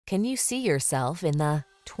Can you see yourself in the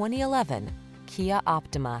 2011 Kia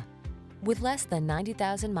Optima? With less than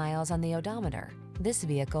 90,000 miles on the odometer, this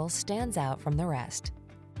vehicle stands out from the rest.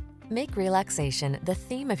 Make relaxation the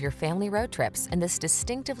theme of your family road trips in this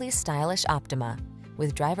distinctively stylish Optima.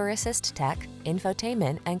 With driver assist tech,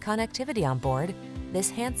 infotainment, and connectivity on board, this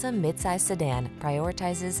handsome midsize sedan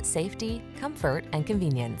prioritizes safety, comfort, and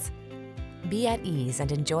convenience. Be at ease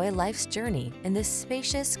and enjoy life's journey in this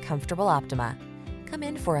spacious, comfortable Optima. Come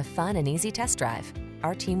in for a fun and easy test drive.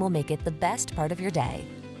 Our team will make it the best part of your day.